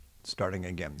Starting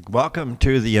again. Welcome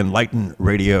to the Enlightened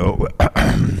Radio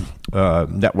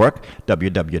Network,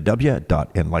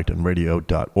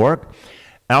 www.enlightenradio.org.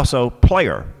 Also,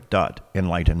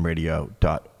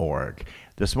 player.enlightenradio.org.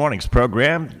 This morning's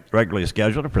program, regularly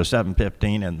scheduled for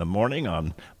 7:15 in the morning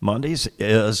on Mondays,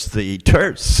 is the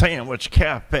Turd Sandwich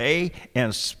Café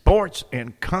and Sports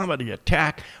and Comedy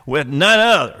Attack with none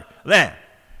other than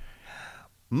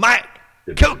Mike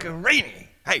Cuccarini.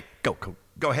 Hey, go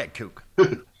ahead, Cook.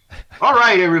 All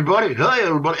right, everybody. Hi,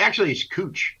 everybody. Actually, it's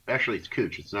Cooch.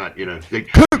 It's not,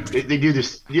 they do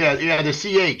this. Yeah, the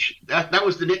CH. That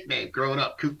was the nickname growing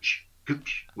up, Cooch.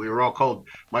 We were all called,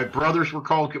 my brothers were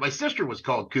called, my sister was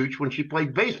called Cooch when she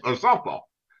played baseball or softball.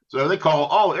 So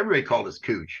everybody called us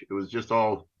Cooch. It was just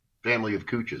all family of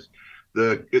Cooches.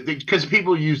 Because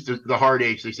people use the hard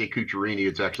H, they say Cuccarini.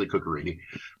 It's actually Cuccarini.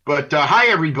 But hi,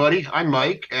 everybody. I'm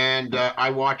Mike, and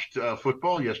I watched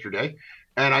football yesterday.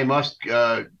 And I was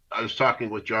talking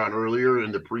with John earlier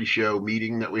in the pre-show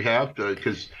meeting that we have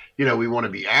because, we want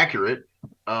to be accurate.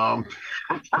 We're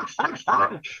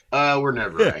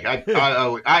never right.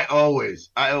 I always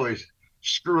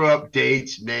screw up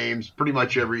dates, names, pretty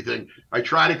much everything. I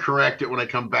try to correct it when I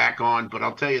come back on, but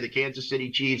I'll tell you, the Kansas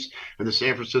City Chiefs and the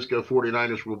San Francisco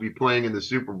 49ers will be playing in the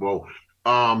Super Bowl.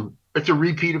 It's a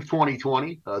repeat of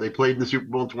 2020. They played in the Super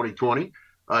Bowl in 2020.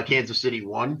 Kansas City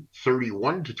won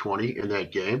 31-20 in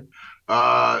that game.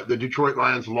 The Detroit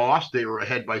Lions lost. They were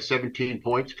ahead by 17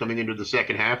 points coming into the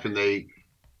second half, and they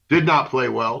did not play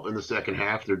well in the second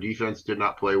half. Their defense did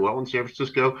not play well in San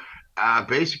Francisco.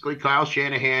 Basically, Kyle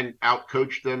Shanahan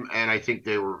outcoached them, and I think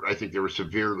they were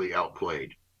severely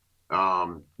outplayed.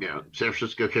 San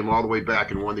Francisco came all the way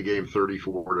back and won the game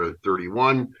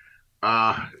 34-31.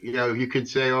 You could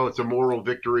say, oh, it's a moral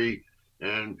victory,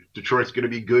 and Detroit's going to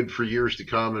be good for years to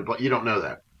come, but you don't know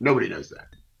that. Nobody knows that.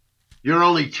 You're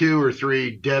only 2 or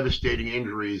 3 devastating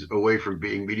injuries away from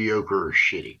being mediocre or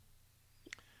shitty.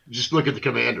 Just look at the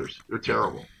Commanders. They're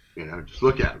terrible. Just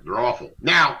look at them. They're awful.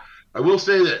 Now, I will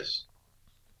say this.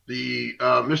 The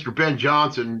Mr. Ben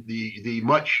Johnson, the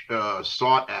much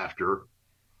sought after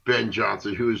Ben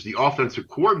Johnson, who is the offensive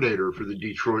coordinator for the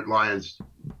Detroit Lions,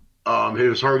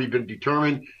 has already been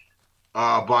determined.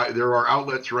 There are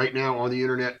outlets right now on the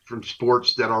internet from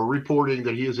sports that are reporting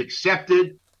that he has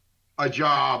accepted a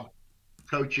job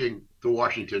coaching the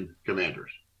Washington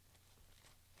Commanders.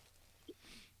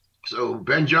 So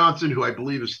Ben Johnson, who I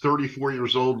believe is 34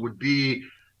 years old, would be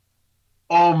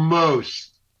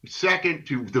almost second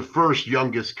to the first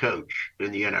youngest coach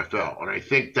in the NFL. And I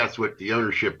think that's what the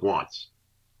ownership wants.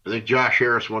 I think Josh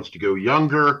Harris wants to go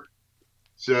younger.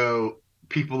 So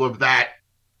people of that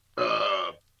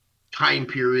time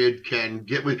period can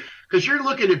get with, because you're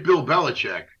looking at Bill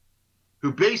Belichick,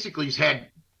 who basically has had,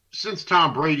 since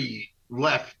Tom Brady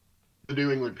left the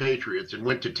New England Patriots and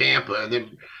went to Tampa, and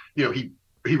then he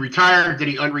retired, then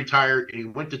he unretired, and he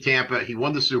went to Tampa. He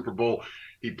won the Super Bowl.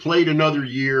 He played another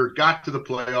year, got to the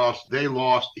playoffs. They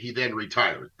lost. He then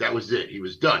retired. That was it. He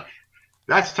was done.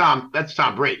 That's Tom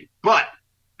Brady. But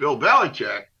Bill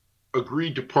Belichick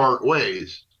agreed to part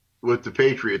ways with the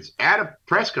Patriots at a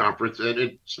press conference, and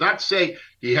it's not to say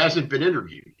he hasn't been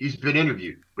interviewed. He's been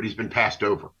interviewed, but he's been passed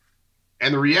over.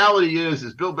 And the reality is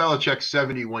Bill Belichick's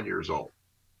 71 years old.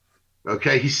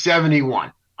 Okay, he's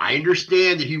 71. I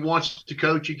understand that he wants to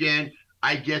coach again.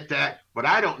 I get that, but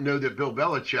I don't know that Bill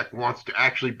Belichick wants to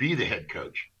actually be the head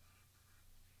coach.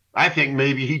 I think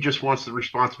maybe he just wants the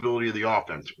responsibility of the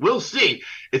offense. We'll see.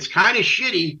 It's kind of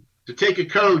shitty to take a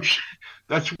coach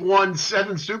that's won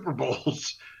 7 Super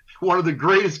Bowls, one of the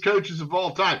greatest coaches of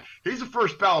all time. He's a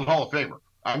first ballot Hall of Famer.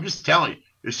 I'm just telling you.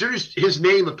 As soon as his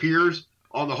name appears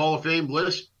on the Hall of Fame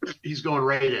list, he's going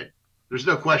right in. There's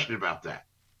no question about that.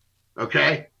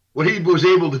 Okay? What he was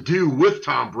able to do with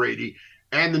Tom Brady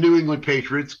and the New England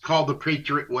Patriots, called the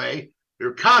Patriot Way,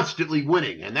 they're constantly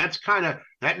winning. And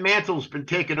that mantle's been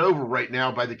taken over right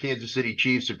now by the Kansas City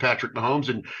Chiefs and Patrick Mahomes.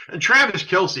 And Travis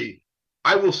Kelce,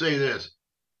 I will say this,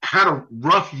 had a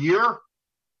rough year.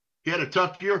 He had a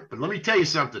tough year, but let me tell you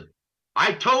something.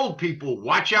 I told people,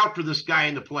 watch out for this guy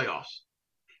in the playoffs.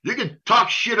 You can talk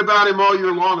shit about him all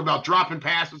year long about dropping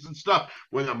passes and stuff.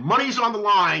 When the money's on the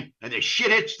line and the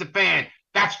shit hits the fan,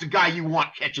 that's the guy you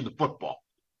want catching the football.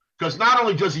 Because not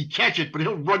only does he catch it, but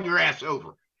he'll run your ass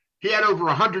over. He had over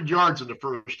 100 yards in the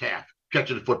first half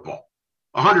catching the football.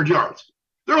 100 yards.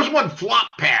 There was one flop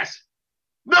pass.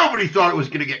 Nobody thought it was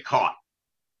going to get caught.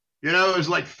 It was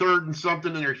like 3rd and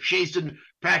something, and they're chasing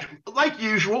Patrick. Like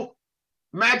usual,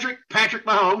 Patrick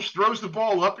Mahomes throws the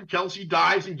ball up, and Kelce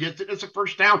dives and gets it. It's a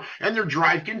first down, and their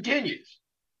drive continues.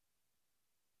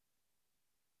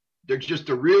 They're just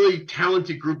a really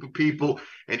talented group of people.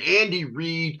 And Andy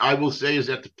Reid, I will say, is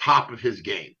at the top of his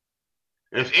game.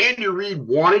 And if Andy Reid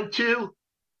wanted to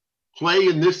play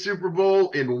in this Super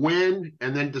Bowl and win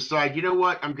and then decide, you know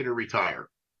what, I'm going to retire,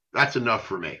 that's enough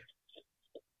for me.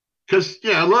 Because,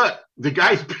 look, the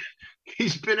guy's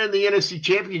he's been in the NFC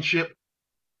Championship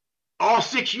all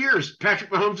 6 years. Patrick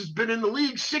Mahomes has been in the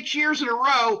league 6 years in a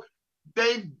row.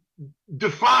 They've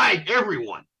defied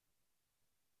everyone.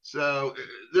 So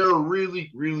they're a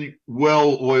really, really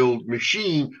well-oiled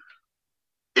machine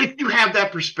if you have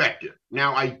that perspective.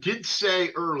 Now, I did say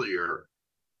earlier,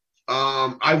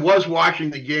 I was watching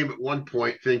the game at one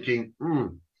point thinking,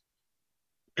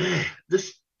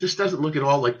 this doesn't look at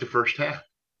all like the first half.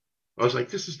 I was like,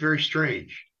 this is very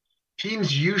strange.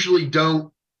 Teams usually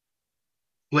don't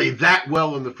play that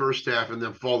well in the first half and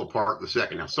then fall apart in the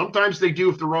second half. Sometimes they do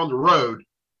if they're on the road.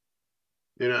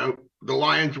 The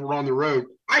Lions were on the road.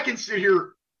 I can sit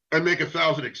here and make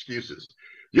 1,000 excuses.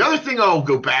 The other thing I'll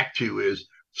go back to is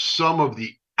some of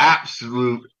the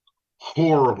absolute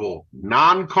horrible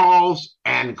non-calls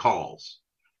and calls.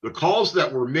 The calls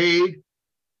that were made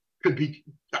could be,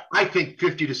 I think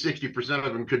 50 to 60%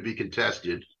 of them could be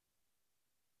contested.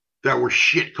 That were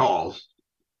shit calls.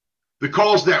 The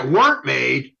calls that weren't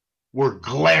made were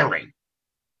glaring.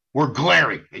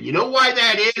 And you know why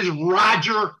that is,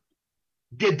 Roger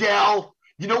Goodell?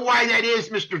 You know why that is,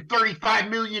 Mr. $35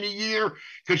 million a year?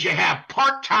 Because you have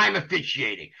part-time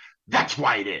officiating. That's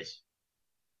why it is.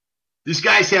 These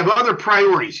guys have other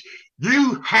priorities.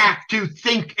 You have to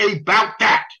think about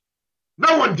that.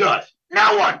 No one does.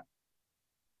 No one.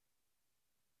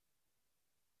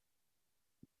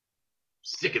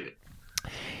 Sick of it.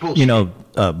 Bullshit.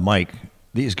 Mike,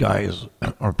 these guys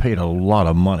are paid a lot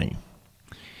of money.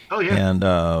 Oh, yeah. And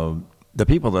the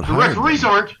people that the hired referees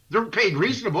them, aren't. They're paid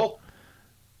reasonable.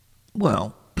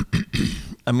 Well,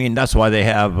 I mean, that's why they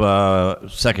have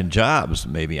second jobs,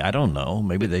 maybe. I don't know.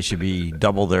 Maybe they should be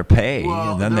double their pay,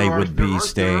 and then they would be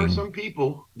staying.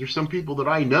 There's some people that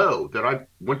I know that I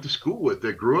went to school with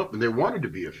that grew up and they wanted to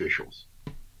be officials.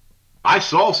 I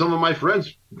saw some of my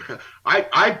friends.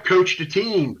 I coached a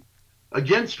team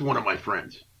against one of my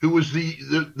friends who was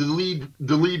the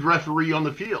lead referee on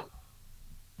the field.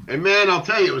 And man, I'll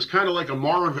tell you, it was kind of like a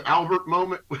Marv Albert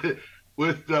moment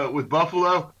with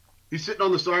Buffalo. He's sitting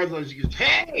on the sidelines. He goes,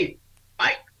 "Hey,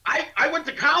 I went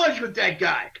to college with that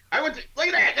guy. Look at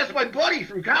that. That's my buddy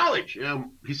from college."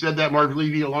 He said that, Marv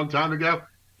Levy, a long time ago.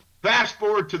 Fast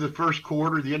forward to the first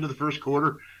quarter, the end of the first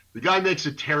quarter, the guy makes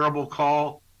a terrible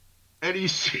call. And you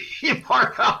see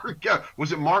Mark Albert go,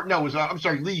 was it Mark? No, I'm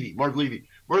sorry, Levy, Mark Levy.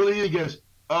 Mark Levy goes,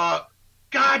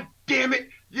 God damn it,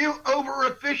 you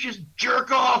over-officious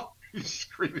jerk-off. He's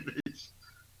screaming.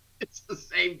 It's the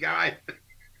same guy.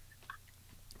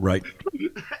 Right.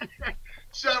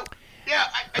 So, yeah,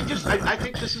 I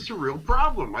think this is a real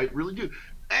problem. I really do.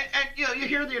 And you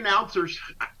hear the announcers.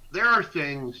 There are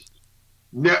things,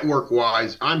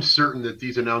 network-wise, I'm certain that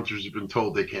these announcers have been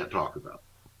told they can't talk about.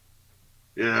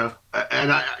 And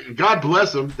God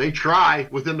bless them. They try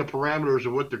within the parameters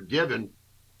of what they're given.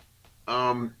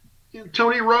 Tony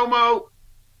Romo,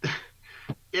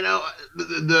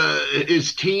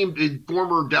 his team, the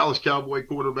former Dallas Cowboy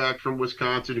quarterback from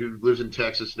Wisconsin who lives in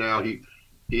Texas now. Tony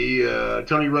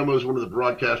Romo is one of the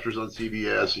broadcasters on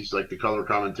CBS. He's like the color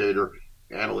commentator,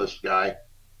 analyst guy.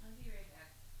 I'll be right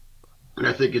back. And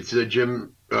I think it's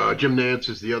Jim Nantz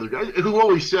is the other guy who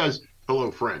always says,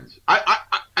 "Hello, friends."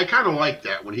 I kind of like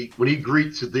that when he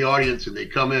greets the audience and they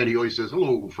come in. He always says,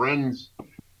 "Hello, friends."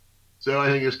 So I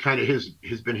think it's kind of has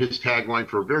been his tagline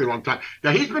for a very long time.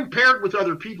 Now he's been paired with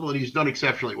other people and he's done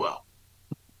exceptionally well.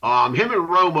 Him and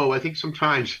Romo, I think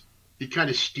sometimes he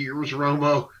kind of steers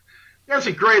Romo. That's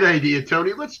a great idea,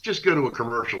 Tony. Let's just go to a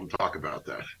commercial and talk about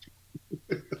that.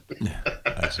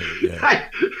 I see. Yeah.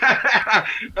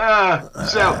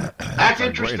 So that's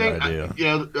interesting.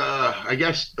 I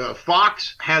guess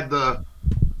Fox had the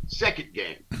second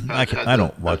game. I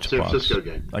don't watch San Fox. Francisco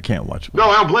game. I can't watch Fox. No,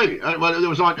 I don't blame you. It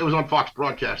was on Fox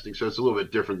Broadcasting, so it's a little bit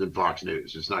different than Fox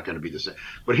News. It's not going to be the same.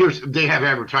 But they have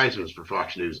advertisements for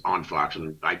Fox News on Fox,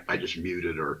 and I just mute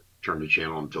it or turn the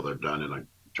channel until they're done, and I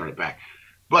turn it back.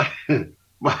 But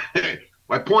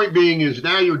my point being is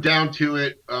now you're down to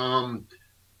it, and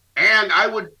I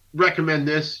would recommend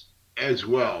this as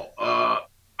well.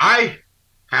 I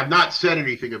have not said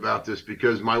anything about this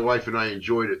because my wife and I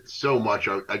enjoyed it so much.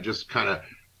 I just kind of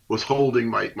was holding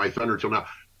my thunder till now.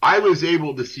 I was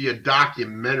able to see a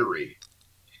documentary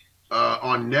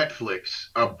on Netflix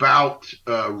about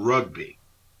rugby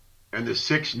and the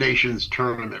Six Nations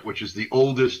tournament, which is the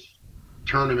oldest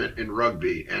tournament in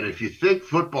rugby. And if you think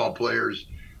football players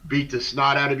beat the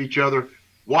snot out of each other.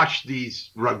 Watch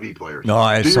these rugby players. No,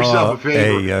 I Do saw yourself a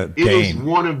favor. a It is game.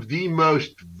 one of the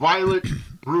most violent,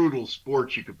 brutal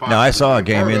sports you could possibly. No, I saw a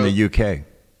be game part in of. the UK.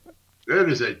 It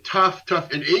is a tough.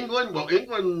 In England, well,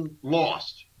 England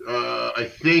lost. I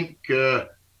think.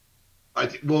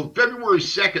 Well, February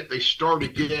 2nd, they start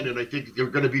again, and I think they're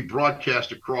going to be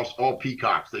broadcast across all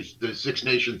peacocks. The Six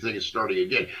Nations thing is starting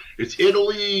again. It's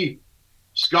Italy,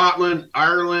 Scotland,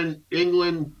 Ireland,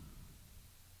 England.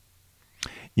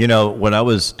 You know, when I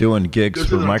was doing gigs Those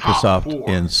for are the top Microsoft four.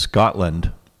 in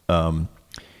Scotland,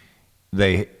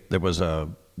 there was a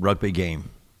rugby game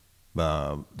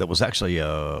that was actually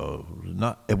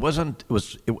not. It wasn't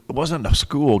a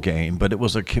school game, but it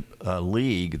was a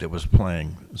league that was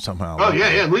playing somehow. Oh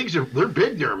yeah, leagues they're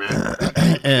big there, man.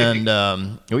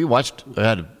 And we watched. I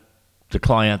had the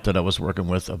client that I was working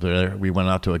with up there. We went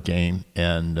out to a game,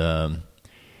 and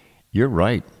you're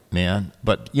right, man.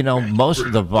 But you know, most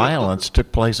of the violence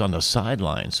took place on the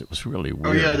sidelines. It was really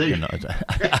weird. Oh yeah, you know.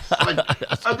 like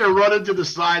they're running to the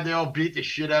side. They all beat the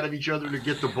shit out of each other to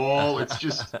get the ball. It's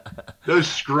just those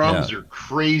scrums are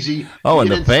crazy. Oh, and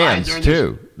You the get inside fans there and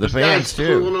too. The there's fans guys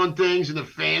too. pulling on things, and the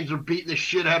fans are beating the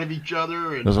shit out of each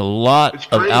other. And There's a lot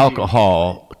of crazy.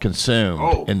 alcohol consumed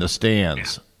Oh. in the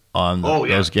stands on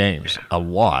those games. A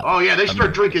lot. Oh yeah, they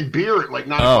start drinking beer at like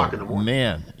 9 o'clock in the morning.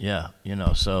 Man, yeah, you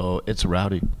know, so it's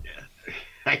rowdy.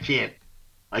 I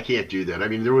can't do that. I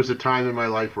mean, there was a time in my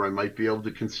life where I might be able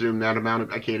to consume that amount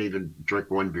of. I can't even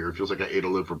drink one beer. It feels like I ate a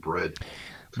loaf of bread.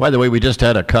 By the way, we just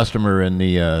had a customer in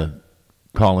the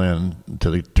call in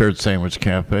to the Turd Sandwich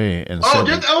Cafe and said,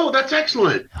 that's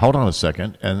excellent. hold on a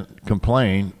second, and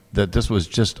complain that this was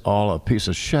just all a piece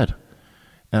of shit.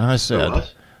 And I said,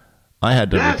 I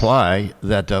had to reply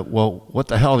that, well, what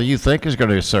the hell do you think is going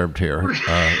to be served here?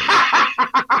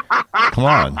 Come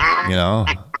on, you know.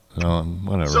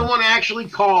 Whatever. Someone actually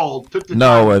called. Took the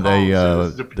No,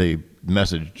 time to they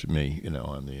messaged me, you know,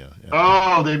 on the.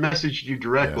 Oh, they messaged you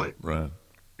directly. Yeah, right.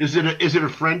 Is it a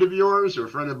friend of yours or a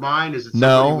friend of mine? Is it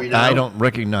No, we know? I don't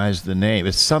recognize the name.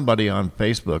 It's somebody on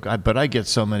Facebook. But I get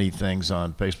so many things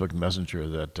on Facebook Messenger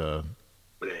that.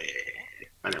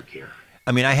 I don't care.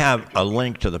 I mean, I have a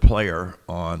link to the player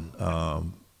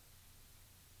on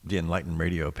the Enlightened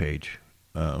Radio page.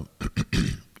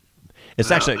 It's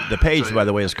actually the page, by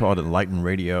the way, is called Enlightened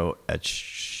Radio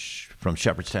from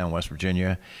Shepherdstown, West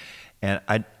Virginia, and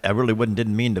I really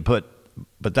didn't mean to put,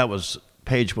 but that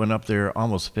page went up there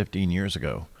almost 15 years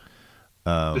ago,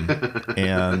 and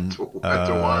that's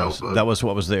a while. That was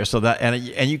what was there. So that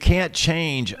and you can't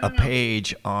change a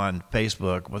page on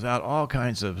Facebook without all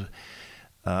kinds of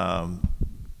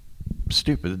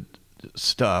stupid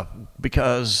stuff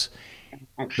because.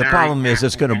 The problem is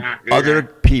it's going to other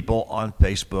people on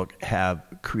Facebook have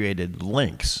created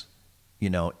links,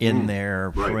 you know, in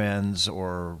their friends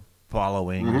or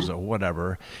followings or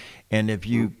whatever. And if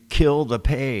you kill the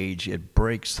page, it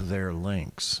breaks their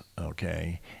links,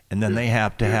 okay? And then they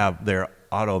have to have their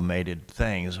automated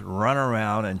things run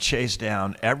around and chase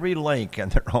down every link in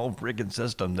their whole freaking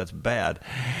system that's bad.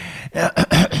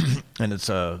 And it's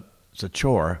a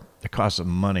chore. It costs them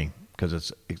money.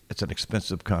 Because it's an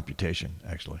expensive computation,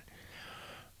 actually,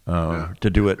 to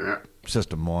do it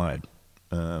system-wide.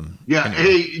 Anyway.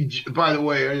 Hey, by the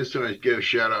way, I just want to give a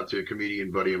shout-out to a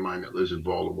comedian buddy of mine that lives in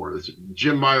Baltimore. This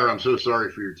Jim Meyer. I'm so sorry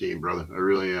for your team, brother. I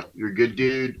really am. You're a good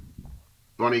dude,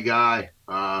 funny guy,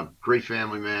 great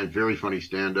family man, very funny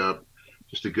stand-up,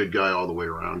 just a good guy all the way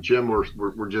around. Jim,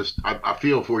 we're just – I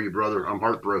feel for you, brother. I'm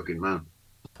heartbroken, man.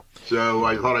 So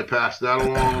I thought I'd pass that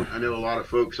along. I know a lot of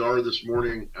folks are this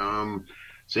morning.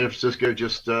 San Francisco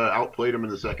just outplayed them in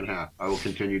the second half. I will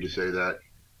continue to say that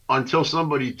until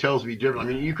somebody tells me different.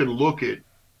 I mean, you can look at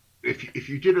if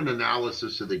you did an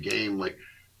analysis of the game like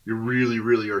you really,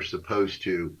 really are supposed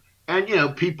to. And, you know,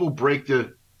 people break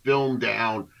the film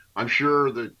down. I'm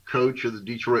sure the coach of the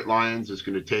Detroit Lions is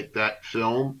going to take that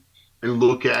film and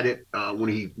look at it when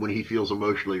he feels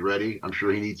emotionally ready. I'm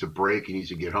sure he needs a break. He needs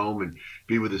to get home and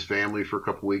be with his family for a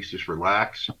couple weeks, just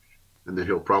relax. And then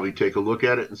he'll probably take a look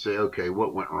at it and say, okay,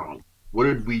 what went wrong? What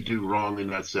did we do wrong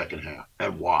in that second half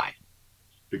and why?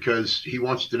 Because he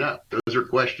wants to know. Those are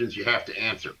questions you have to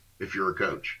answer if you're a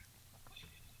coach.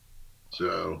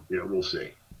 So, you know, we'll see.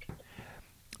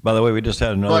 By the way, we just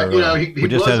had another. But, you know, we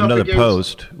just had another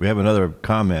post. We have another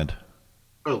comment.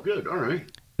 Oh, good. All right.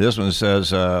 This one says,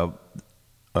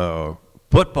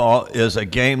 "Football is a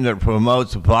game that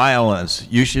promotes violence.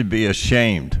 You should be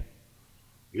ashamed."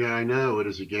 Yeah, I know it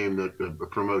is a game that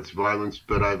promotes violence,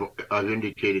 but I've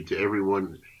indicated to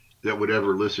everyone that would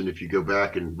ever listen. If you go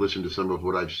back and listen to some of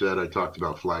what I've said, I talked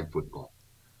about flag football.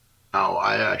 Oh,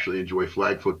 I actually enjoy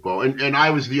flag football, and I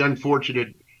was the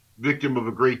unfortunate victim of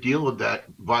a great deal of that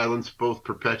violence, both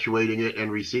perpetuating it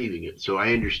and receiving it. So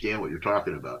I understand what you're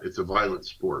talking about. It's a violent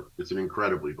sport. It's an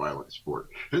incredibly violent sport,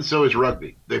 and so is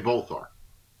rugby. They both are.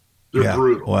 They're Yeah.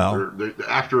 brutal. Well,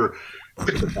 After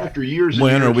years and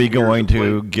when are years we and years going of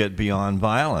playing, to get beyond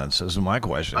violence? Is my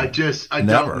question. I don't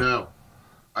Never. know.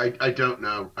 I don't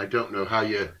know. I don't know how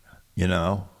you You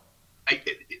know. I,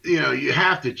 you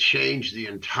have to change the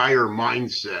entire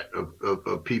mindset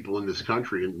of people in this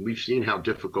country, and we've seen how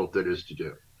difficult that is to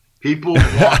do. People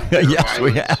want their Yes,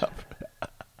 we violence. have.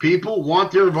 People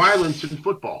want their violence in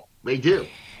football. They do.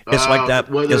 It's like that.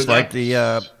 Whether It's like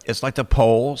that's the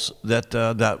polls that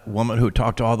that woman who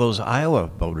talked to all those Iowa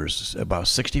voters. About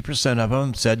 60% of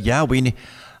them said, "Yeah, we need."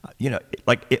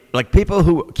 Like people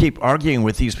who keep arguing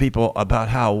with these people about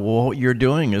how what you're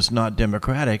doing is not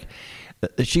democratic.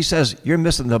 She says you're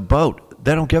missing the boat.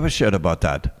 They don't give a shit about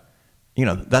that.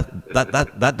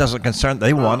 That doesn't concern.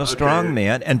 They want a strong okay.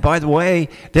 man. And by the way,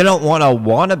 they don't want a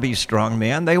wannabe strong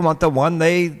man. They want the one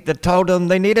that told them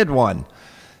they needed one.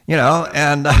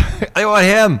 And they want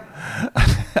him.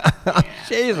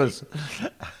 Jesus.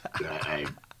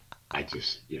 I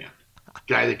just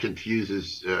guy that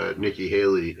confuses Nikki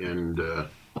Haley and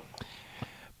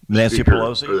Nancy Speaker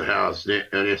Pelosi. of the House,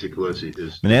 Nancy Pelosi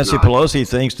is Nancy not. Pelosi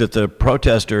thinks that the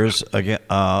protesters, the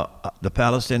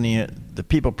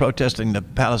people protesting the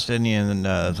Palestinian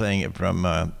thing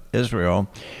from Israel,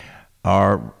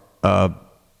 are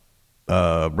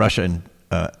Russian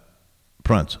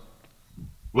prince.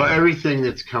 Well, everything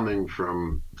that's coming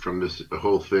from this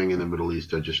whole thing in the Middle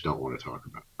East, I just don't want to talk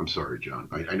about. I'm sorry, John.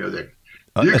 I know that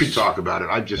you can talk about it.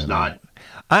 I'm just not.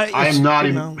 I'm not.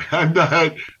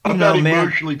 I'm not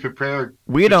emotionally prepared.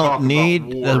 We to don't talk need.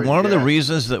 about war One and of the death.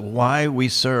 reasons that why we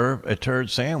serve a turd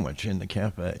sandwich in the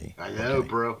cafe. I know, okay?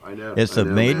 bro. I know. It's I the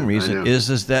know, main man. reason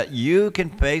is that you can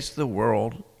face the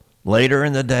world later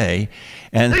in the day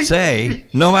and say,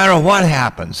 no matter what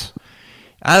happens,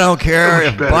 I don't care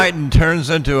if Biden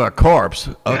turns into a corpse,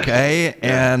 okay,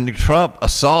 and Trump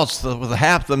assaults with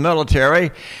half the military,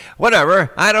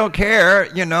 whatever. I don't care.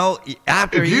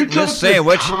 After you eat this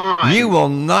sandwich, you will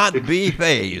not be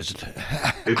fazed.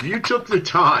 If you took the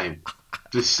time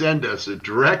to send us a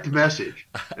direct message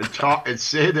and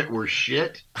say that we're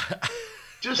shit,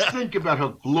 just think about how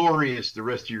glorious the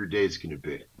rest of your day is going to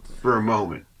be for a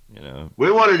moment.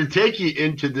 We wanted to take you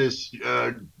into this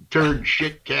turd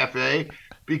shit cafe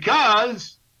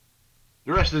because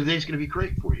the rest of the day is going to be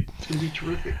great for you. It's going to be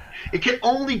terrific. It can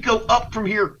only go up from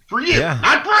here for you,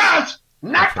 not for us,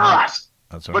 not for us,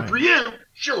 but for you,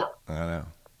 sure. I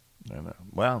know.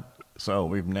 Well, so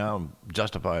we've now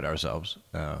justified ourselves.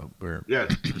 We're yeah.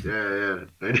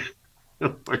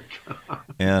 Oh my God.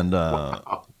 And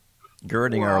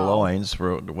girding our loins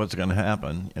for what's going to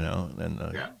happen, in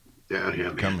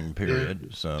the coming period. Yeah.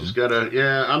 So just gotta.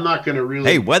 Yeah, I'm not gonna really.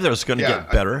 Hey, weather's going to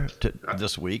get better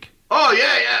this week. Oh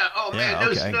yeah. Oh man,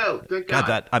 no snow. Thank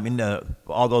God.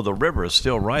 Although the river is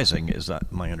still rising, is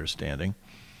that my understanding?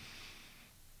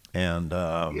 And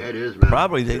it is, man.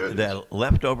 Probably the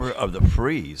leftover of the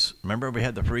freeze. Remember, we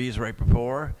had the freeze right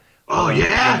before. Oh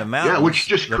yeah, in the mountains, which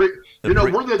just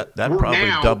that probably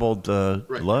now, doubled the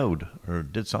load or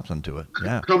did something to it.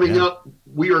 Yeah, coming up,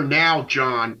 we are now,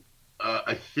 John.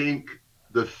 I think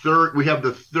we have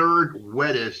the third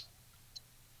wettest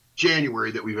January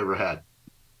that we've ever had.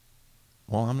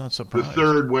 Well, I'm not surprised. The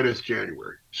third wettest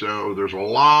January. So there's a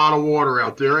lot of water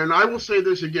out there. And I will say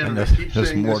this again. And I keep there's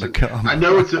saying more this. to come. I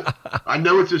know it's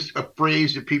a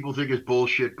phrase that people think is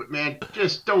bullshit, but man,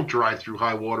 just don't drive through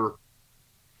high water.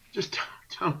 Just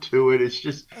don't do it. It's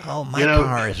just my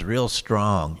car is real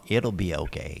strong. It'll be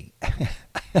okay.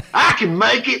 I can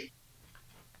make it.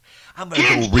 I'm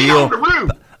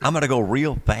gonna go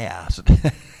real fast.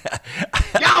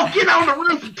 Y'all get on the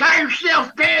roof and tie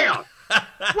yourself down.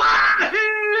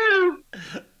 Wahoo!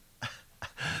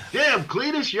 Damn,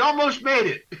 Cletus, you almost made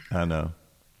it. I know.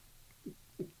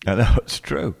 It's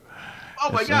true.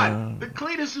 Oh my God, the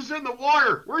Cletus is in the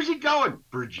water. Where's he going?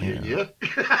 Virginia.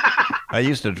 I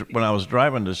used to, when I was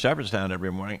driving to Shepherdstown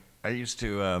every morning, I used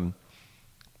to,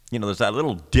 there's that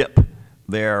little dip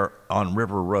there on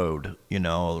River Road,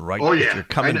 right? Oh, yeah. You're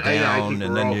coming down,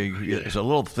 and then there's a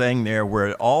little thing there where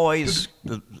it always,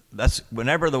 that's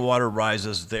whenever the water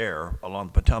rises there along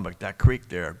the Potomac, that creek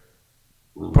there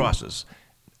crosses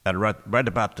at right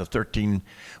about the 13.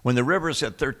 When the river's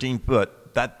at 13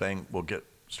 foot, that thing will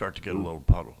start to get a little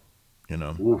puddle,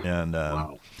 and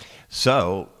wow.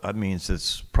 So that means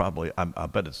it's probably, I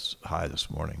bet it's high this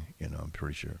morning, I'm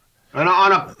pretty sure. And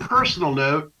on a personal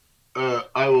note,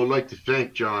 I would like to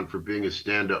thank John for being a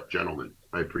stand-up gentleman.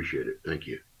 I appreciate it. Thank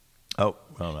you. Oh,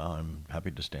 well, I'm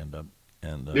happy to stand up.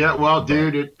 And Yeah, well, but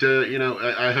dude,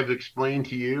 I have explained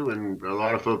to you and a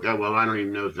lot of folk. Well, I don't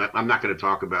even know if I'm not going to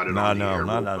talk about it no, on the no, air.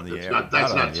 not on the That's air. not Not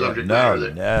that's on not the air. subject No, matter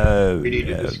that no, we need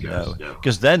to no, discuss. no. No.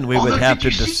 Because then we would Although, have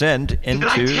did to you see? descend Did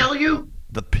I into tell you?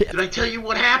 the pit. Did I tell you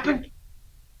what happened?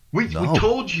 We No.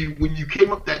 told you when you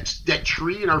came up that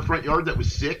tree in our front yard that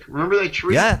was sick. Remember that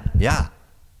tree? Yeah, yeah.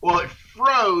 Well, it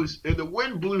froze and the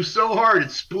wind blew so hard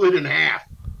it split in half.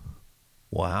 So,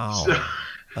 Wow.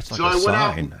 That's like so a I went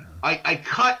out and sign. I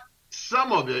cut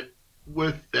some of it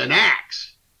with an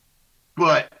axe,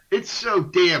 but it's so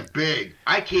damn big.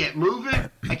 I can't move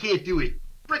it. I can't do a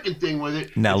freaking thing with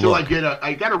it Now until look.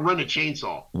 I got to run a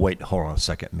chainsaw. Wait, hold on a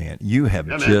second, man. Yeah,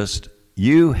 man.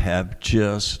 You have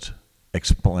just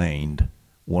explained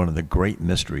one of the great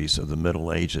mysteries of the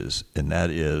Middle Ages, and that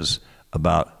is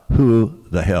about who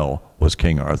the hell was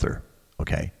King Arthur.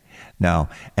 Okay. Now,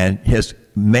 and his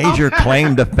major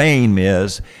claim to fame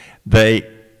is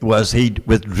he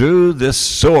withdrew this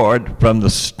sword from the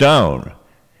stone,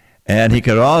 and he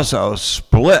could also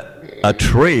split a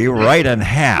tree right in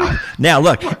half. Now,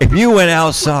 look, if you went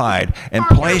outside and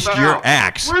placed your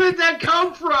axe, Where did that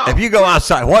come from? if you go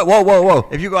outside, whoa.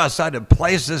 If you go outside and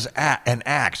place an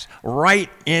axe right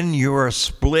in your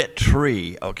split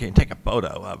tree, okay, and take a photo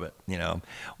of it,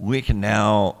 we can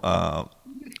now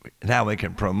we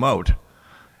can promote,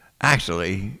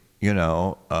 actually,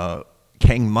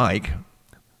 King Mike,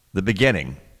 the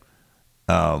beginning,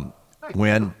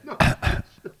 when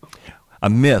a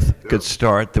myth could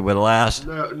start that would last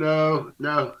No.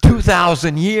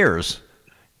 2,000 years,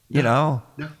 No.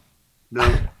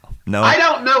 No. I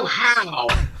don't know how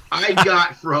I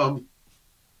got from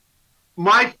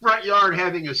my front yard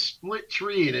having a split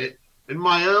tree in it and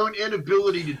my own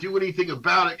inability to do anything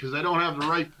about it because I don't have the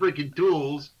right freaking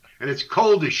tools and it's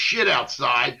cold as shit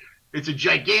outside. It's a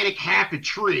gigantic half a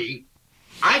tree.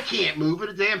 I can't move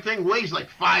it. The damn thing weighs like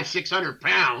 500-600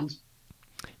 pounds.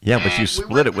 Yeah, but you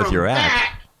split it with your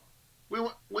axe.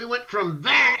 We went from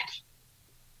that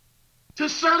to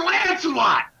Sir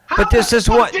Lancelot. But this is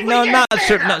what, not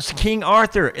King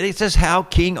Arthur. This is how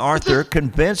King Arthur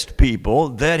convinced people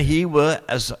that he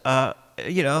was,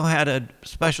 had a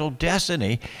special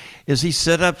destiny, is he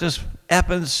set up this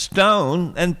effing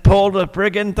stone and pulled a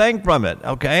friggin' thing from it,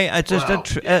 okay? It's just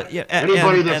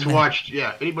anybody that's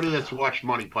watched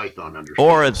Monty Python understands.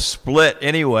 Or it's split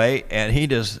anyway, and he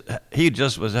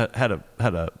just was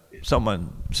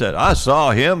someone said, I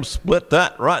saw him split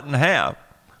that right in half,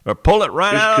 or pull it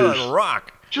right out of the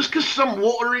rock. Just because some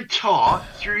watery tar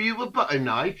threw you a butter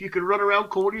knife, you could run around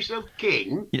calling yourself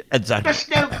king. Yeah, exactly.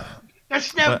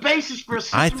 That's no basis for a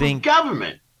system of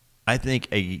government. I think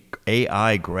a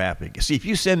AI graphic. See, if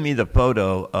you send me the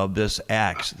photo of this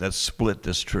axe that split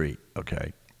this tree,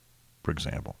 okay, for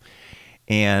example,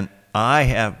 and I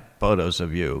have photos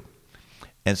of you,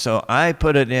 and so I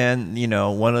put it in,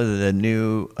 one of the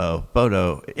new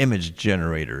photo image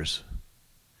generators.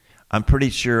 I'm pretty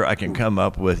sure I can come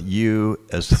up with you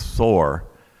as Thor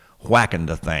whacking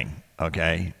the thing,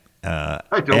 okay? I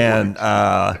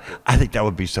think that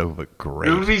would be so great.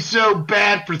 It would be so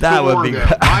bad for that Thor. Would be...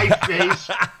 My face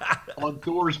on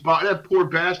Thor's body. That poor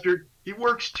bastard. He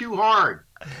works too hard.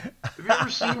 Have you ever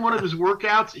seen one of his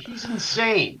workouts? He's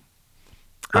insane.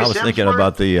 I was thinking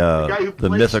about the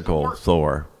mythical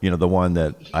Thor. The one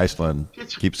that Iceland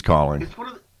keeps calling. He's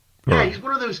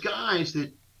one of those guys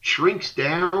that shrinks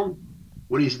down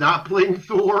when he's not playing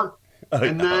Thor,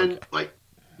 and then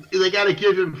they got to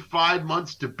give him 5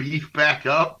 months to beef back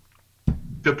up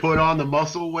to put on the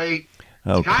muscle weight.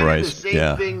 Oh, Christ!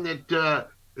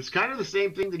 It's kind of the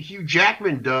same thing that Hugh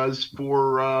Jackman does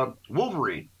for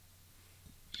Wolverine.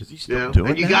 Is he still doing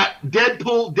that? And you got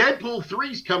Deadpool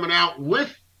 3's coming out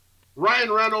with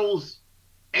Ryan Reynolds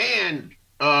and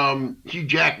Hugh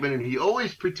Jackman, and he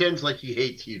always pretends like he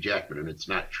hates Hugh Jackman, and it's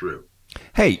not true.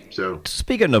 Hey,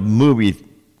 speaking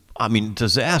of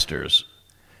disasters,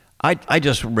 I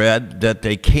just read that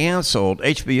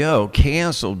HBO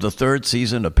canceled the third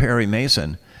season of Perry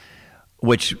Mason,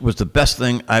 which was the best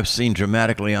thing I've seen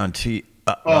dramatically on in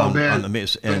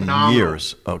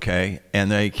years, okay?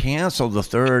 And they canceled the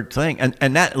third thing,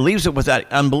 and that leaves it with that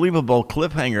unbelievable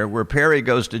cliffhanger where Perry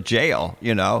goes to jail,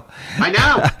 I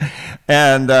know.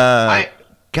 And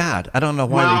God, I don't know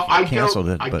why they canceled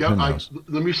it, but who knows?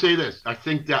 Let me say this. I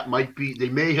think that might be,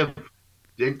 you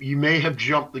may have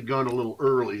jumped the gun a little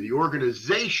early. The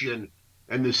organization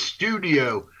and the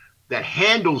studio that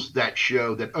handles that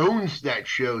show, that owns that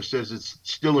show, says it's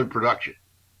still in production.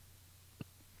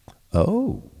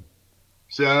 Oh.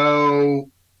 So.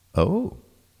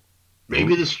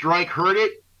 Maybe the strike hurt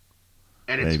it,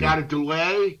 and it's got a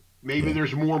delay. Maybe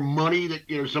there's more money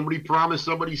that somebody promised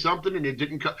somebody something and it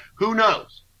didn't come. Who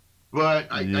knows? But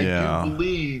I do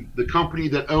believe the company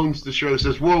that owns the show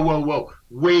says, whoa,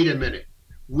 wait a minute.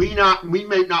 We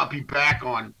may not be back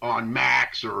on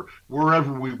Max or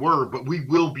wherever we were, but we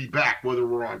will be back, whether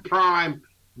we're on Prime,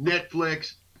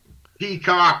 Netflix,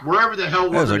 Peacock, wherever the hell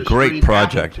we're going to stream. It was a great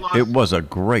project. It was a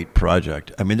great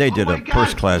project. I mean, they did a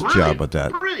first-class job with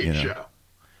that. Brilliant show.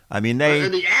 I mean,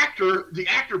 and the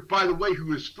actor, by the way,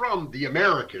 who is from The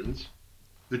Americans,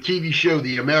 the TV show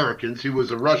The Americans, who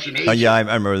was a Russian agent. Yeah, I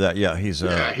remember that. Yeah, he's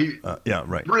right.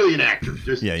 Brilliant actor.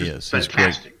 He is.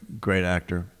 Fantastic. He's great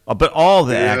actor. But all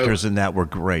the actors in that were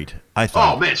great, I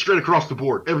thought. Oh, man, straight across the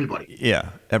board, everybody. Yeah,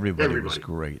 everybody was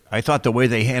great. I thought the way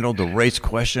they handled the race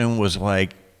question was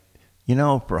like,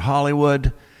 for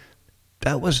Hollywood,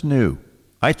 that was new.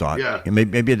 I thought. Yeah.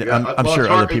 Maybe I'm sure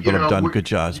other people have done good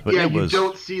jobs, but it was. You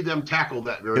don't see them tackle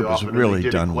that very often. It was really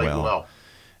done well.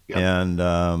 Yep. And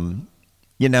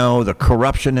the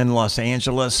corruption in Los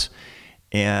Angeles,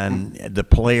 and the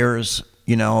players,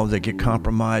 that get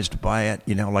compromised by it.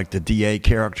 Like the DA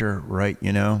character, right?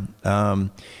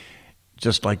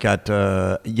 Just like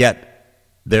that. Yet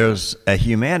there's a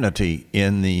humanity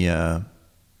in the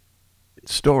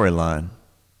storyline.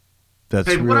 That's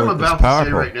hey, what really, I'm about to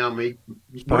say right now, going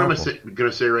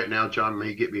to say right now, John,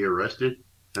 may get me arrested,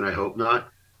 and I hope not.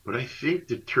 But I think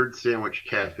the Turd Sandwich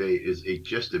Cafe is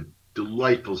just a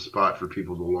delightful spot for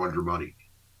people to launder money.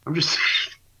 I'm just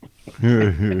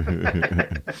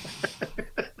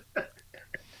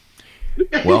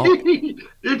well,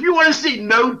 if you want to see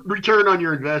no return on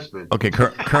your investment. Okay,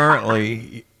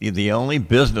 currently the only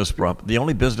business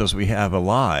we have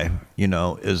alive,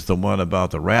 is the one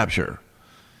about the rapture.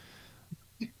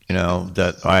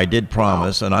 That I did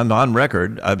promise, and I'm on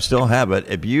record. I still have it.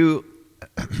 If you,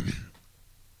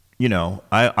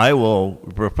 I will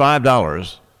for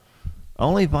 $5,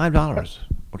 only $5.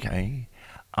 Okay,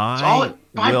 I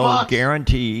will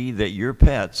guarantee that your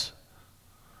pets,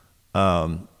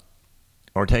 are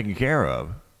taken care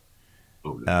of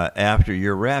after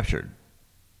you're raptured.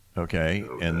 Okay,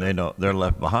 and they're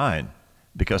left behind.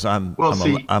 Because I'm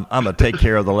a take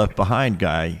care of the left behind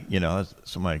guy,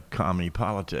 that's my comedy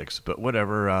politics. But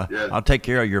whatever, I'll take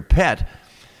care of your pets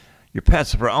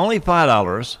for only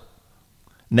 $5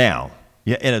 now.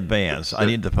 Yeah, in advance. I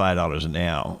need the $5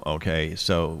 now. Okay,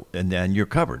 so and then you're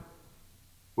covered.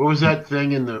 What was that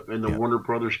thing in the Warner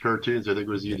Brothers cartoons? I think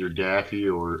it was either Daffy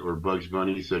or Bugs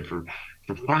Bunny. He said for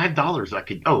 $5 I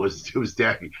could. Oh, it was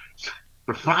Daffy.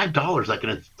 For $5 I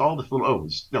can install this little. Oh,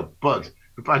 no, Bugs.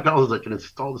 For $5 I can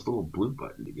install this little blue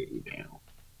button to get you down.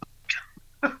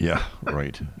 Yeah,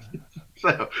 right.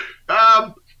 So,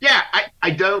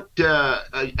 I don't.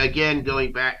 Again,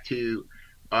 going back to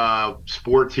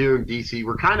sports here in DC,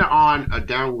 we're kind of on a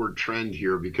downward trend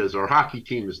here because our hockey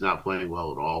team is not playing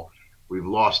well at all. We've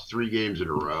lost 3 games in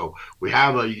a row. We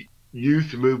have a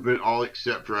youth movement, all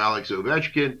except for Alex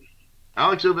Ovechkin.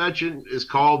 Alex Ovechkin is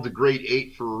called the Great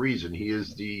Eight for a reason. He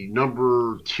is the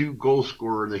number 2 goal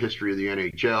scorer in the history of the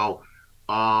NHL.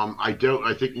 I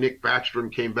think Nick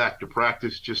Backstrom came back to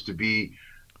practice just to be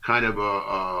kind of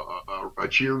a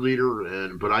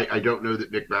cheerleader, but I don't know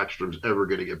that Nick Backstrom's ever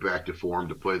going to get back to form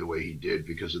to play the way he did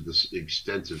because of this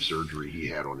extensive surgery he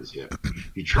had on his hip.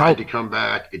 He tried to come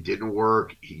back. It didn't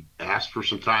work. He asked for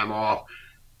some time off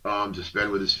to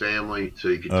spend with his family so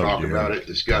he could talk about it,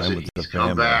 discuss it. He's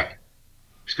come back.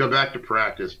 He's come back to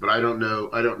practice, but I don't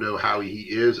know how he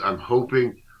is. I'm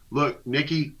hoping. Look,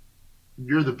 Nicky,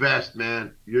 you're the best,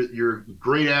 man. You're a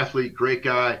great athlete, great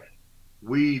guy.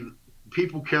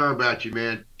 People care about you,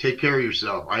 man. Take care of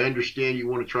yourself. I understand you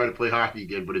want to try to play hockey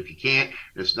again, but if you can't,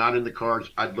 it's not in the cards.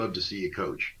 I'd love to see you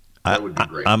coach. That would be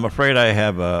great. I'm afraid I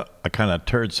have a kind of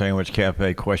Turd Sandwich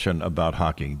Cafe question about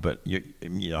hockey, but you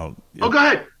know. Oh, go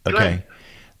ahead. Okay.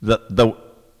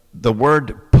 The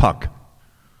word puck.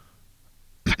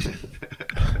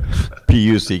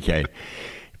 P-U-C-K.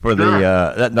 For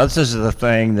the this is the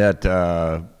thing that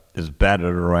is batted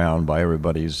around by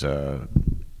everybody's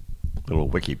little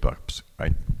wiki pucks,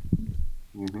 right?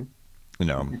 Mm-hmm. You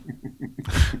know.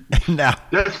 Now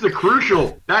that's the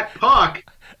crucial. That puck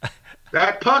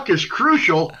is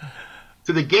crucial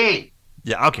to the game.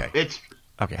 Yeah. Okay. It's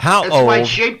okay. How it's old? why it's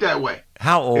shaped that way.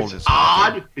 How old it's is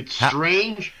odd? hockey? It's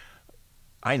strange.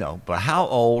 I know, but how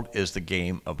old is the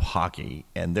game of hockey,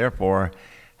 and therefore,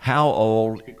 how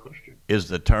old is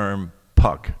the term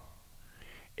puck?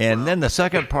 And then the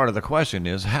second part of the question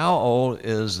is, how old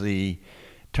is the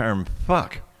term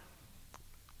fuck?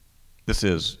 This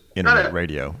is internet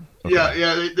radio. Okay.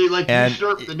 Yeah, they like to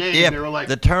usurp the name. If they were like,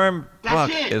 the term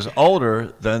fuck is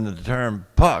older than the term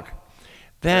puck,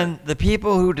 then the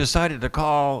people who decided to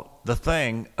call the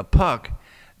thing a puck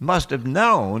must have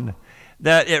known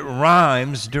that it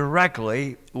rhymes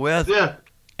directly with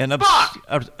an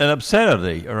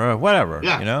obscenity or whatever,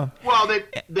 Yeah. you know? Well, they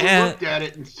looked at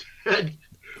it and said,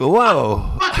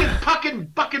 whoa. Pucking.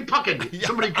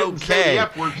 Somebody couldn't say the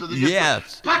F word, so they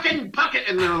just pucking.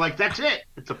 And they were like, that's it.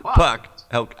 It's a puck.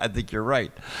 Puck. I think you're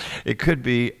right. It could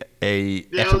be a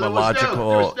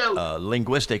etymological,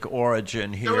 linguistic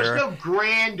origin here.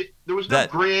 There was no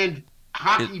grand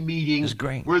hockey meeting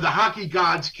where the hockey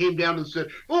gods came down and said,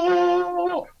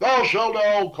 "Oh, thou shalt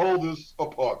now call this a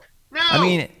puck." No. I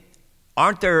mean,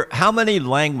 aren't there, how many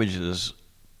languages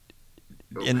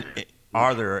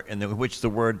are there in which the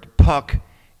word puck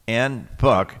and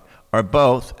puck are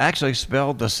both actually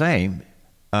spelled the same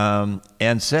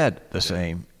and said the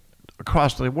same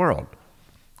across the world?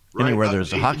 Right. Anywhere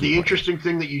there's a hockey player. The interesting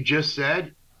thing that you just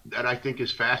said that I think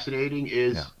is fascinating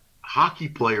is hockey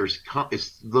players.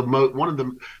 One of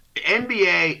the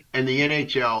NBA and the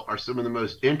NHL are some of the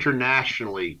most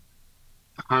internationally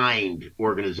kind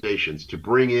organizations to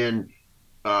bring in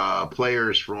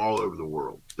players from all over the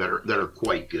world that are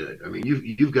quite good. I mean,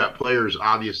 you've got players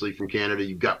obviously from Canada,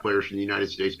 you've got players from the United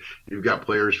States, you've got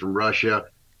players from Russia,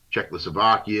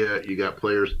 Czechoslovakia, you got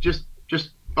players just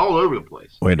all over the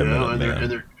place. Wait a minute,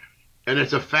 man. And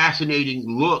it's a fascinating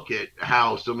look at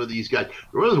how some of these guys.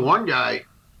 There was one guy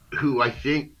who I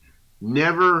think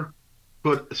never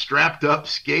put strapped up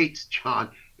skates, John,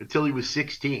 until he was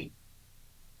 16.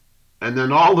 And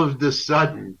then all of a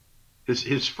sudden,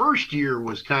 his first year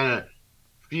was kind of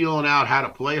feeling out how to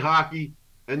play hockey.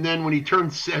 And then when he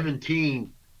turned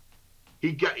 17,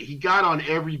 he got on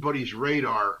everybody's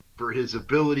radar for his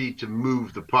ability to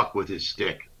move the puck with his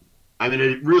stick. I mean,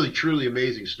 a really, truly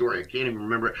amazing story. I can't even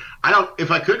remember it. If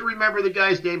I could remember the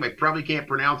guy's name, I probably can't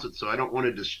pronounce it, so I don't want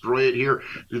to destroy it here.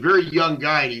 He's a very young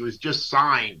guy, and he was just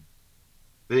signed.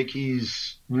 I think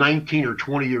he's 19 or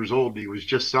 20 years old. He was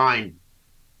just signed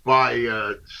by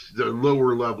the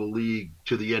lower level league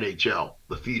to the NHL,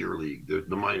 the feeder league,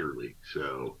 the minor league.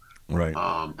 So, right,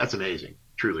 that's amazing,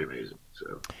 truly amazing.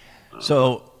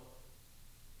 So,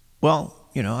 well,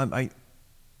 you know,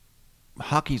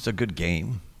 hockey's a good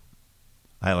game.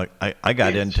 I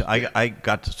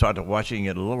got to start watching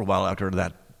it a little while after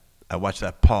that. I watched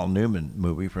that Paul Newman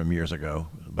movie from years ago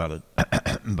about it,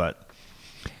 but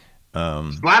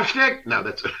Slapstick? No,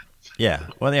 that's yeah.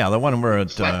 Well, yeah, the one where it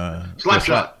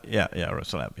Slapshot. Yeah,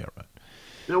 right.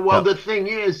 Well, the thing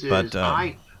is it's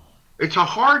a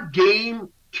hard game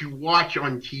to watch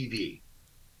on TV.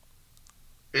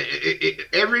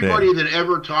 Everybody that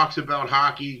ever talks about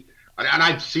hockey. And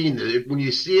I've seen it. When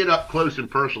you see it up close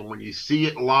and personal, when you see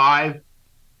it live,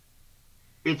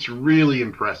 it's really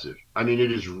impressive. I mean,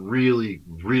 it is really,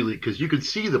 really, because you can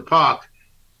see the puck,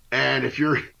 and if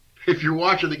you're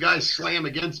watching the guys slam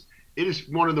against, it is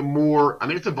one of the more. I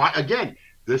mean,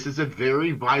 this is a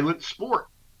very violent sport,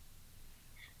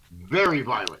 very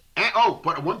violent.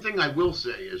 But one thing I will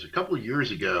say is, a couple of years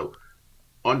ago,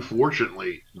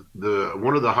 unfortunately,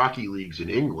 one of the hockey leagues in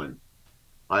England,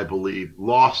 I believe,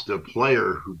 lost a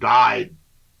player who died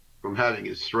from having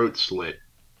his throat slit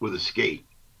with a skate.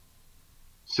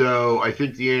 So I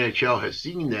think the NHL has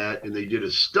seen that, and they did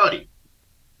a study.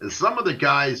 And some of the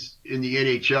guys in the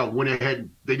NHL went ahead,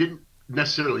 they didn't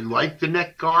necessarily like the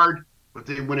neck guard, but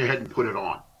they went ahead and put it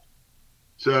on.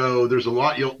 So there's a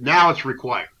lot. Now it's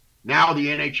required. Now the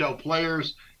NHL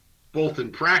players, both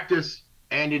in practice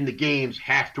and in the games,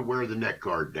 have to wear the neck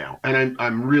guard now. And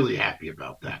I'm really happy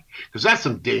about that, because that's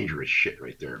some dangerous shit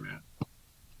right there, man.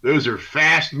 Those are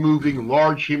fast-moving,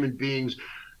 large human beings.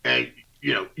 And,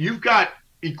 you've got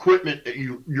equipment that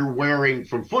you're wearing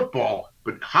from football,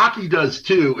 but hockey does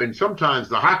too. And sometimes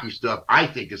the hockey stuff, I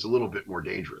think, is a little bit more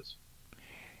dangerous.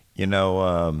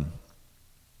 The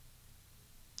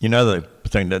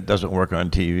thing that doesn't work on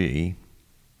TV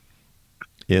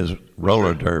is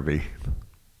roller derby.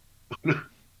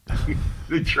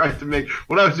 They tried to make,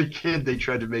 when I was a kid, they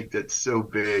tried to make that so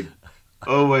big.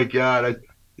 Oh my God.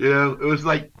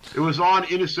 It was on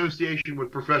in association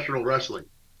with professional wrestling.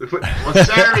 On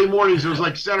Saturday mornings, it was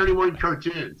like Saturday morning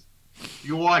cartoons.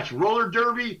 You watch roller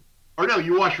derby,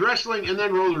 you watch wrestling, and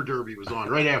then roller derby was on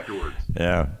right afterwards.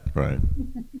 Yeah, right.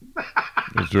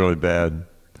 It was really bad.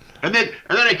 And then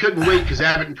I couldn't wait because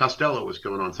Abbott and Costello was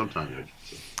coming on sometime.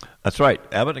 That's right.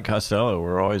 Abbott and Costello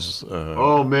were always.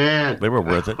 Oh man, they were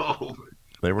worth it.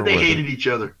 They hated each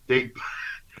other.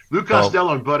 Lou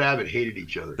Costello and Bud Abbott hated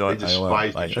each other. They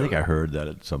despised each other. I think I heard that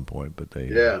at some point, but they.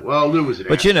 Yeah, well, Lou was an.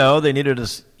 But they needed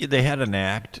they had an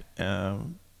act. They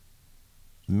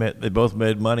both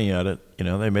made money at it.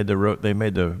 They made the route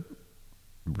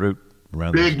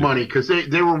Big money, because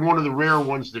they were one of the rare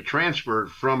ones that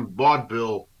transferred from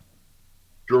vaudeville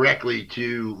directly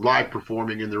to live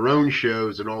performing in their own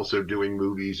shows and also doing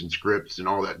movies and scripts and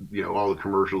all that, all the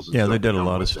commercials and Yeah, stuff. they did a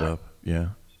lot of stuff. Yeah.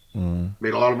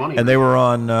 Made a lot of money. And they were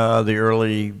on the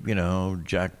early,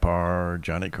 Jack Parr,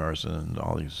 Johnny Carson,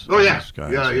 all these. Oh, yeah. These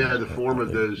guys. Yeah. The form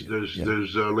of those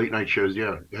late night shows.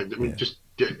 Yeah. I mean, just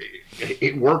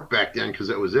it worked back then because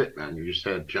that was it, man. You just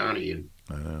had Johnny and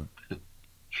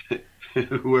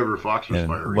whoever Fox was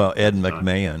firing. Well, Ed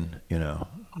McMahon,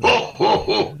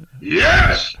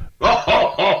 Yes!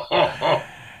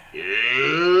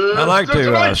 I'd like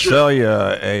to sell you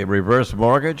a reverse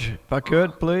mortgage, if I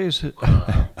could, please.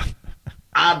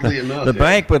 Oddly enough, the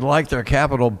bank would like their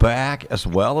capital back as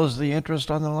well as the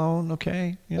interest on the loan.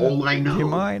 Okay. I know. Do you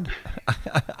mind?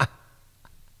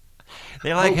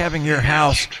 They like having your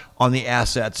house on the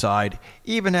asset side,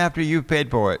 even after you've paid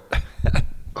for it.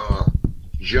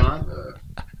 John,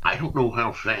 I don't know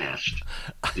how fast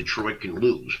Detroit can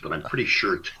lose, but I'm pretty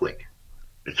sure it's quick.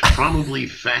 It's probably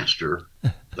faster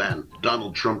than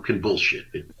Donald Trump can bullshit.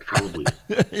 It probably.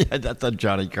 Yeah, that's a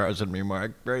Johnny Carson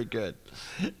remark. Very good.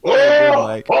 You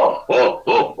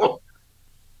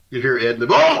hear Ed in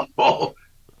the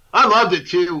I loved it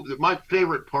too. My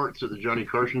favorite parts of the Johnny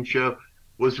Carson show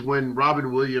was when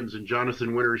Robin Williams and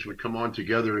Jonathan Winters would come on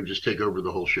together and just take over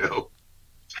the whole show.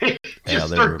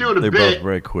 Start doing a bit. They're both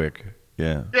very quick.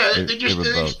 Yeah. Yeah, they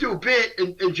just do a bit,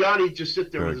 and Johnny just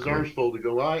sit there with his arms folded,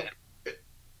 go, I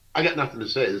got nothing to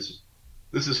say.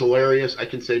 This is hilarious. I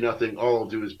can say nothing. All I'll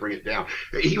do is bring it down.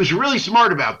 He was really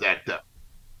smart about that, though.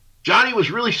 Johnny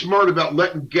was really smart about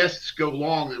letting guests go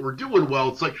long that were doing well.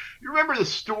 It's like, you remember the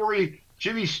story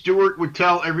Jimmy Stewart would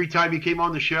tell every time he came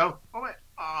on the show? Let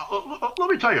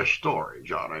me tell you a story,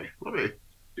 Johnny.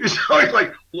 He's like,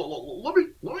 let me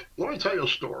tell you a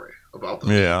story about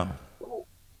this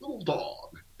little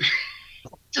dog.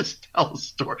 Just tell a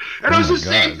story. And it was the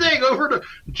same thing over to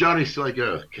Johnny's like,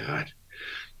 oh, God.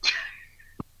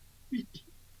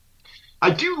 I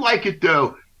do like it,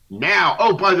 though, now.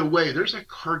 Oh, by the way, there's a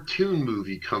cartoon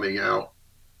movie coming out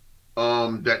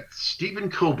that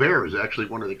Stephen Colbert is actually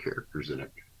one of the characters in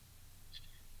it.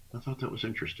 I thought that was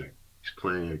interesting. He's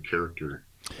playing a character.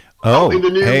 In the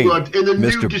new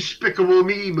new Despicable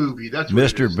Me movie. That's what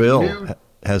Mr. Bill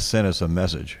has sent us a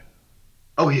message.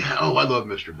 Oh, yeah. Oh, I love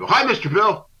Mr. Bill. Hi, Mr.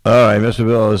 Bill. All right, Mr.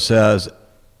 Bill says,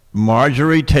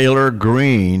 Marjorie Taylor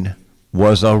Greene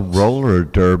was a roller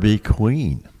derby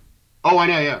queen. Oh, I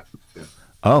know, yeah.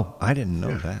 Oh, I didn't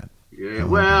know that. Yeah,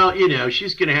 well,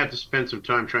 she's going to have to spend some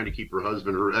time trying to keep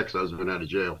her ex-husband out of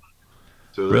jail.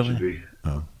 So that should be...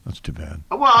 Oh, that's too bad.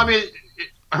 Well, I mean,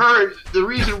 the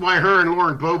reason why her and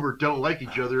Lauren Boebert don't like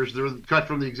each other is they're cut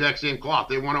from the exact same cloth.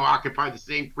 They want to occupy the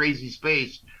same crazy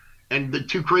space. And the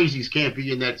two crazies can't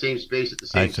be in that same space at the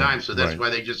same time, so that's why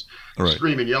they just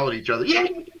scream and yell at each other. Yeah,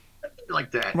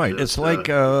 like that. Right. It's like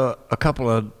a couple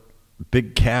of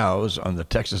big cows on the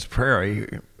Texas prairie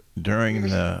during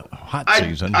the hot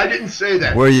season. I didn't say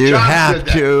that. Where you have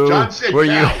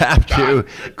to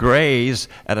graze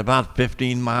at about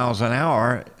 15 miles an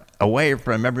hour away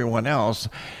from everyone else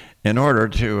in order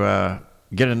to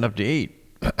get enough to eat.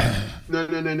 No, I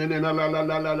didn't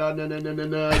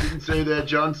say that.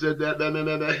 John said that.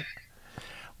 No.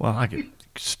 Well, I get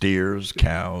steers,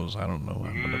 cows, I don't know,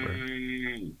 whatever.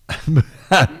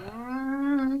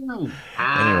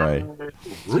 Anyway.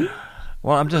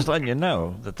 Well, I'm just letting you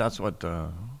know that's what...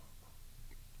 By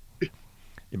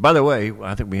the way,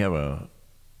 I think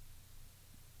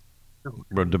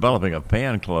we're developing a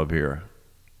fan club here.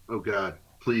 Oh, God.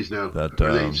 Please, no. Are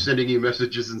they sending you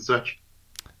messages and such?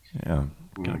 Yeah.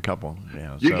 Got a couple.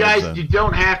 Yeah. You guys, you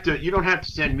don't have to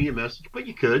send me a message, but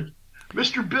you could.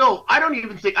 Mr. Bill, I don't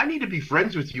even think I need to be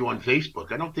friends with you on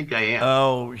Facebook. I don't think I am.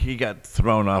 Oh, he got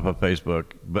thrown off of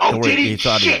Facebook. But did he?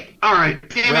 Shit. All right.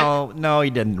 Damn it. Well, no, he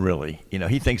didn't really.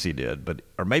 He thinks he did,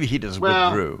 or maybe he just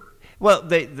withdrew. Well,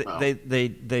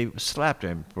 they slapped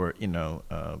him for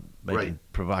making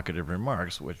provocative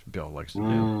remarks, which Bill likes to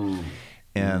do.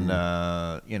 And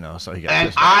so he got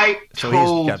pissed off. I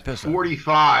told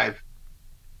 45.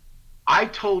 I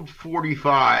told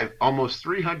 45 almost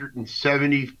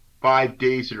 375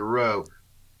 days in a row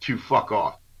to fuck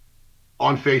off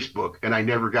on Facebook, and I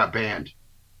never got banned.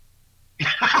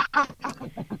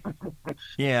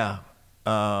 Yeah.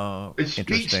 It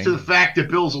speaks to the fact that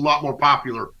Bill's a lot more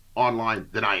popular online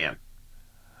than I am.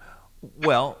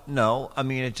 Well, no. I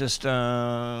mean, it just...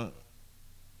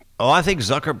 I think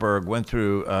Zuckerberg went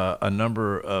through a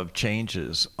number of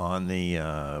changes on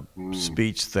the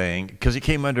speech thing because he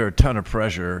came under a ton of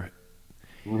pressure.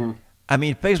 Mm-hmm. I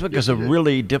mean, Facebook is a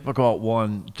really difficult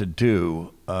one to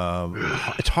do.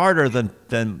 It's harder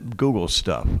than Google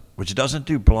stuff, which doesn't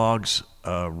do blogs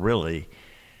really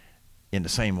in the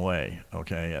same way,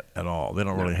 okay, at all. They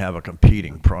don't really have a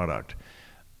competing product.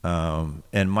 And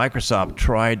Microsoft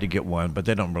tried to get one, but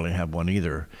they don't really have one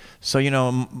either. So,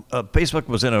 Facebook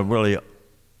was in a really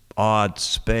odd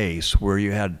space where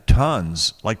you had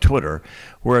tons, like Twitter,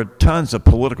 where tons of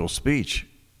political speech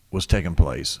was taking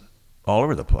place all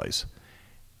over the place.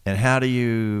 And how do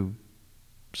you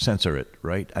censor it,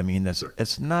 right? I mean,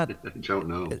 it's not. I don't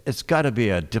know. It's got to be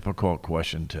a difficult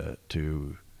question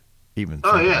to even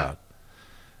think about.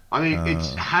 I mean,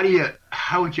 it's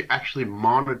how would you actually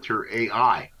monitor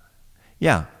AI?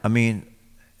 Yeah, I mean,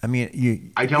 I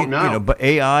don't know. But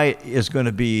AI is going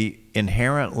to be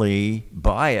inherently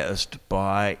biased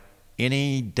by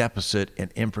any deficit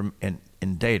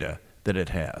in data that it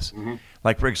has. Mm-hmm.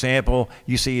 Like, for example,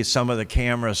 you see some of the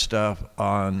camera stuff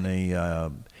on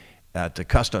at the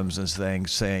customs and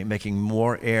things making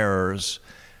more errors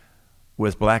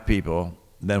with black people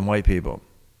than white people.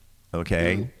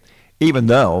 Okay. Mm-hmm. Even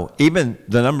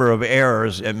the number of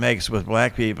errors it makes with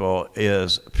black people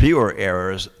is fewer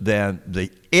errors than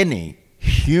any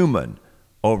human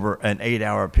over an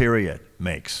 8-hour period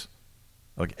makes.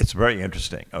 Okay, it's very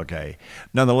interesting. Okay,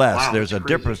 nonetheless, there's a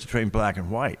difference between black and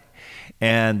white,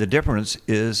 and the difference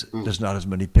is there's not as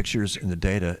many pictures in the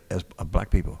data as of black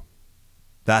people.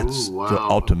 That's the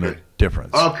ultimate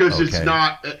difference. Oh, because it's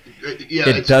not.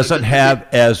 It doesn't have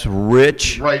as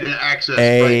rich access.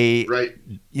 Right.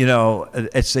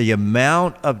 It's the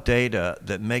amount of data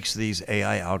that makes these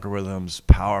AI algorithms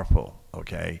powerful.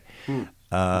 Okay,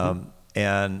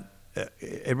 and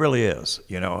it really is.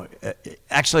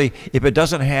 Actually, if it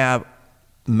doesn't have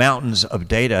mountains of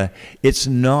data, it's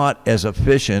not as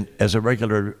efficient as a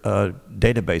regular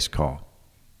database call.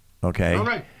 Okay. All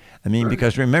right. I mean,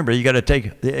 because remember, you got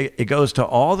to it goes to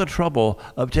all the trouble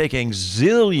of taking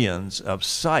zillions of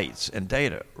sites and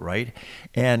data, right,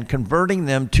 and converting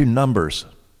them to numbers.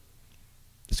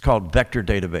 It's called vector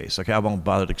database. Okay, I won't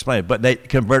bother to explain it, but they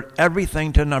convert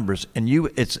everything to numbers, and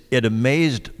it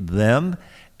amazed them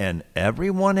and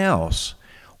everyone else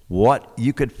what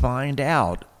you could find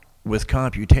out with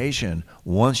computation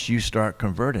once you start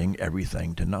converting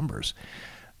everything to numbers.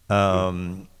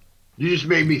 You just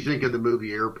made me think of the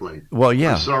movie Airplane. Well,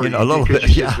 yeah, I'm sorry, a little bit.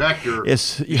 You said vector. You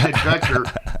said vector,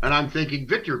 and I'm thinking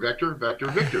Victor.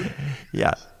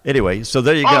 Yeah. Anyway, so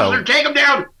there you go. Officer, take them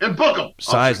down and book them.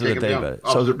 Size of the data.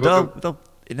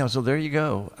 So there you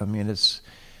go. I mean, it's.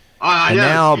 And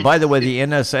now, by the way, the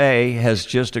NSA has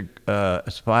just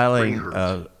is filing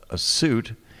a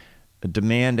suit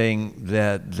demanding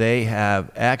that they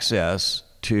have access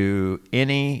to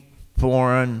any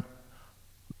foreign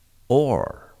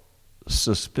or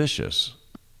suspicious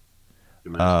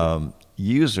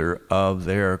user of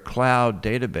their cloud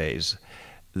database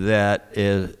that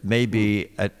is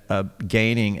maybe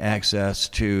gaining access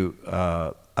to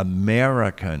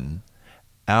American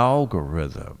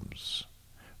algorithms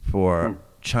for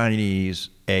Chinese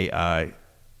AI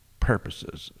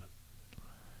purposes.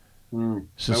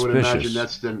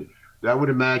 Suspicious. I would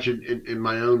imagine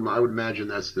I would imagine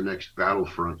that's the next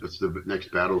battlefront. That's the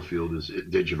next battlefield is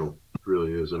digital. It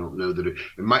really is. I don't know that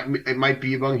it might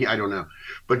be among. I don't know.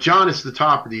 But John, it's the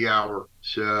top of the hour.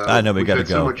 So I know we got to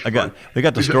go. We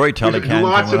got the storytelling.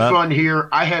 Lots of fun here.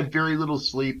 I had very little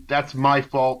sleep. That's my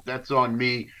fault. That's on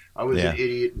me. I was an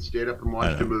idiot and stayed up and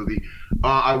watched a movie.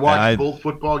 I watched both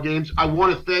football games. I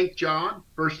want to thank John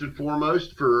first and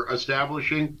foremost for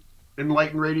establishing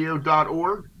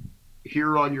enlightenradio.org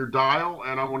here on your dial,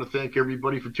 and I want to thank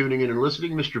everybody for tuning in and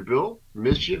listening. Mr. Bill,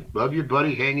 miss you, love you,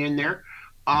 buddy. Hang in there.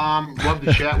 Love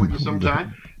to chat with you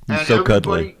sometime. And so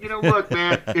cuddly. You know what,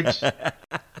 man?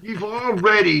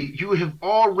 You have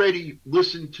already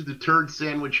listened to the Turd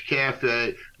Sandwich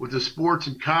Cafe with the sports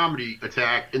and comedy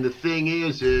attack, and the thing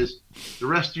is the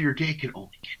rest of your day can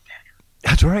only get better.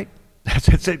 That's right. That's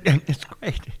it. It's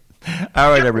great. All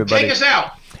right, everybody. Take us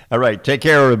out. All right, take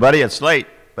care, everybody. It's late,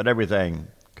 but everything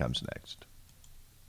comes next.